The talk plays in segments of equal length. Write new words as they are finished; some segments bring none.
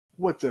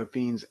What's up,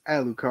 fiends?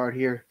 Lucard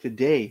here.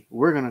 Today,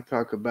 we're going to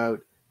talk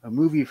about a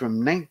movie from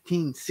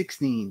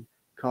 1916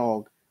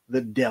 called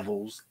The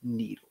Devil's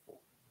Needle.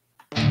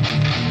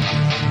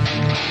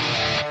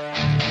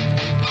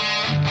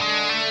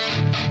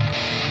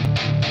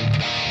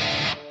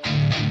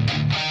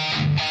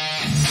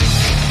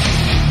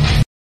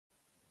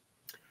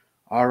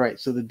 Alright,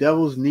 so The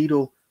Devil's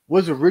Needle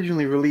was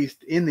originally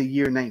released in the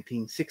year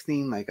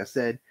 1916, like I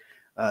said.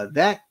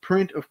 That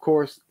print, of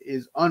course,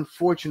 is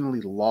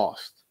unfortunately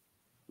lost.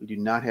 We do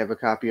not have a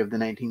copy of the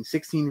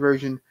 1916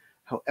 version.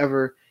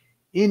 However,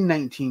 in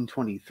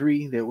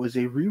 1923, there was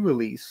a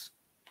re-release,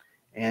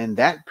 and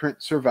that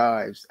print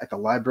survives at the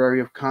Library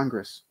of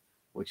Congress,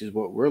 which is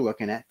what we're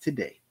looking at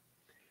today.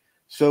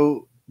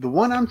 So the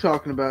one I'm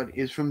talking about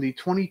is from the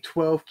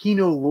 2012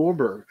 Kino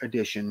Lorber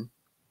edition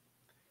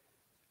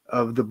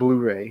of the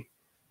Blu-ray.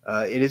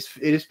 It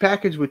is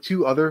packaged with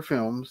two other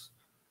films,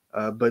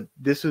 but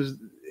this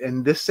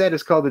set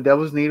is called The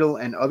Devil's Needle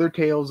and Other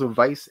Tales of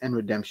Vice and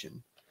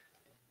Redemption.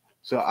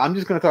 So I'm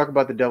just going to talk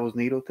about The Devil's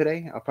Needle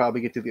today. I'll probably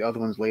get to the other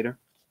ones later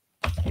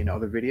in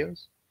other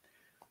videos.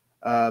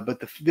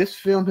 But this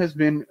film has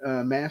been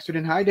mastered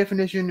in high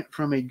definition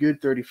from a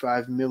good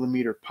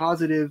 35mm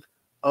positive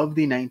of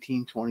the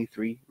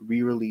 1923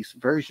 re-release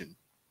version.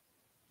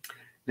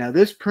 Now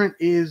this print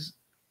it's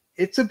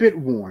a bit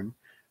worn.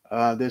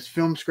 There's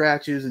film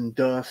scratches and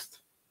dust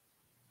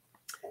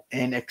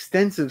and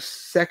extensive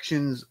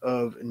sections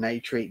of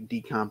nitrate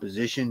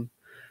decomposition.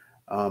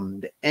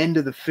 The end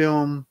of the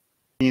film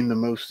being the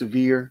most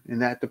severe in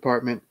that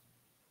department.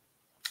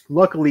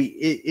 Luckily,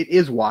 it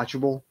is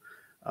watchable.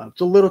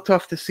 It's a little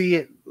tough to see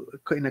it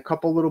in a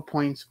couple little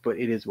points, but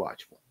it is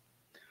watchable.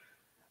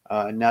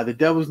 Now, The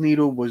Devil's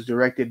Needle was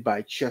directed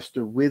by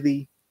Chester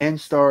Withy and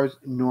stars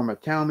Norma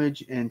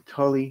Talmadge and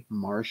Tully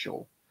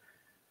Marshall.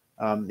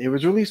 It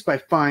was released by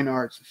Fine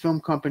Arts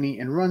Film Company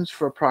and runs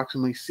for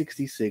approximately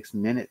 66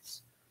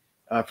 minutes.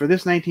 For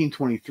this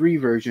 1923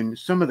 version,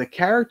 some of the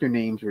character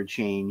names were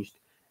changed,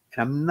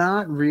 and I'm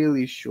not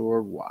really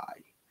sure why.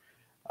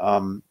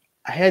 I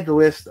had the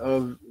list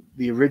of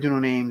the original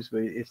names,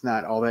 but it's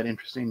not all that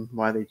interesting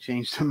why they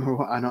changed them.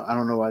 I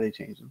don't know why they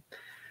changed them.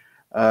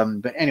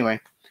 But anyway,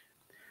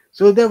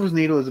 so The Devil's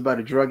Needle is about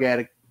a drug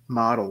addict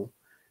model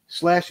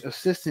 /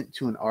 assistant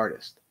to an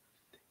artist.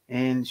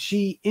 And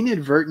she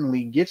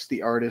inadvertently gets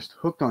the artist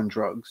hooked on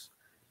drugs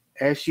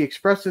as she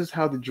expresses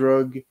how the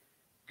drug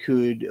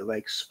could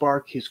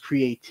spark his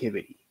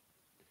creativity.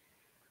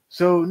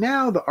 So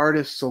now the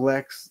artist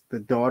selects the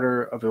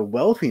daughter of a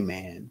wealthy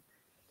man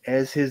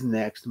as his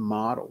next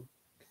model,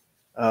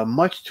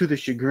 much to the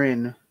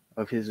chagrin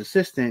of his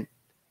assistant,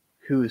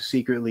 who is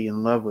secretly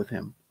in love with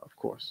him, of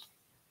course.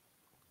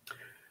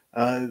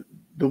 The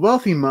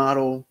wealthy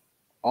model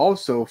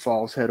also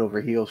falls head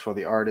over heels for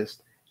the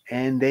artist,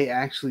 and they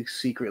actually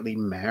secretly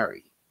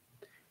marry.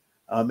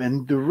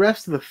 And the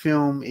rest of the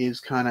film is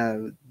kind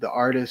of the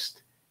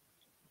artist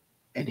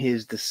and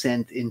his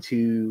descent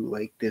into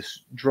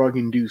this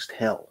drug-induced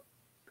hell.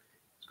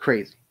 It's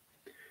crazy.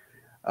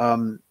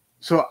 So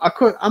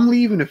I'm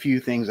leaving a few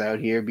things out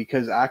here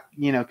because I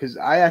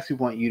actually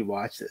want you to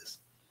watch this.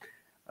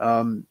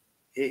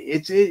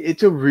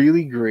 It's a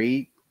really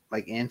great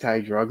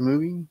anti-drug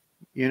movie.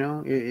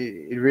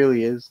 It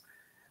really is.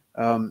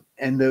 And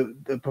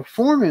the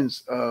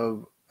performance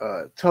of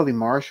Tully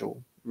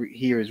Marshall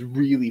here is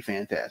really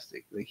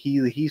fantastic.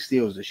 He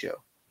steals the show.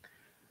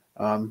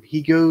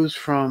 He goes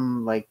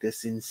from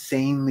this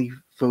insanely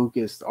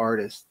focused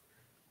artist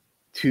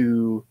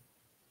to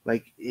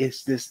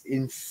it's this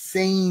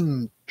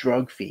insane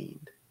drug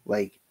fiend.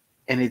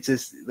 And it's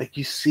just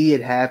you see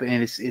it happen,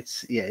 and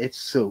it's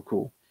so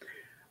cool.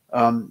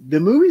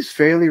 The movie's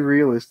fairly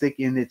realistic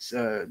in its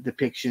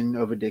depiction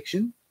of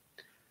addiction.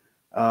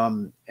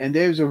 And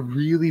there's a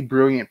really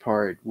brilliant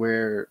part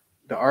where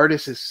the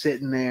artist is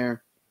sitting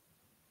there.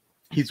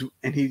 He's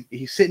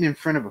sitting in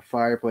front of a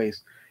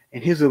fireplace,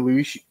 and his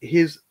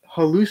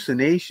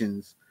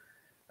hallucinations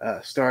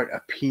start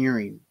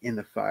appearing in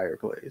the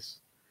fireplace,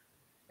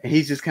 and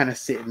he's just kind of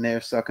sitting there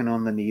sucking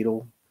on the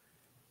needle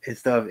and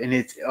stuff. And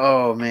it's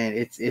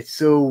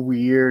so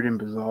weird and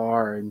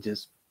bizarre and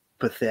just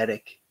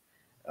pathetic.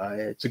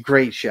 It's a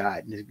great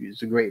shot, and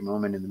it's a great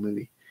moment in the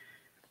movie.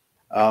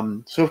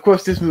 So of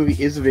course this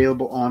movie is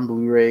available on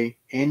Blu-ray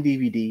and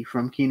DVD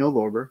from Kino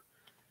Lorber,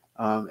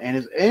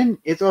 and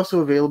it's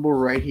also available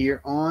right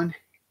here on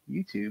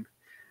YouTube.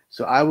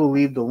 So I will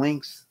leave the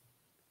links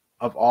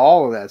of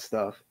all of that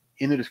stuff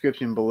in the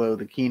description below,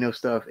 the Kino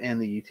stuff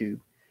and the YouTube.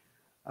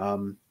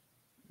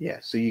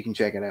 So you can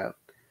check it out.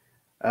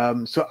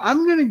 So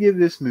I'm gonna give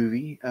this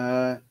movie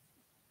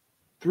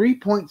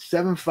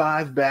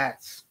 3.75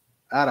 bats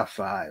out of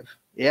 5.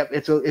 Yep,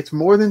 it's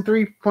more than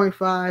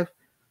 3.5.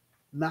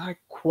 Not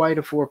quite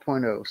a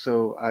 4.0,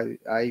 so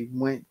I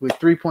went with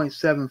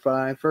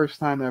 3.75, first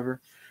time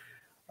ever.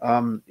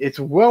 It's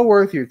well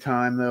worth your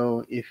time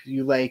though if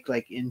you like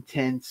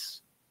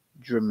intense,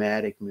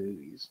 dramatic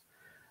movies.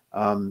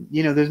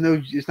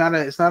 It's not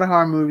a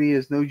horror movie.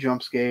 There's no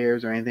jump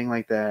scares or anything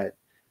like that.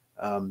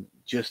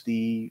 just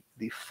the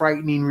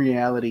frightening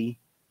reality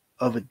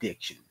of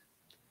addiction.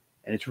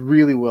 And it's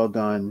really well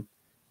done.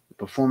 The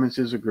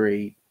performances are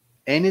great,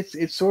 and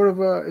it's sort of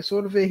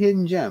a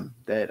hidden gem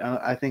that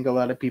I think a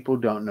lot of people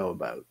don't know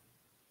about.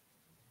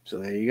 So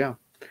there you go.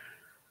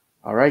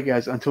 All right,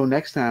 guys. Until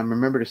next time,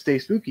 remember to stay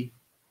spooky.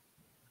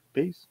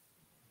 Peace.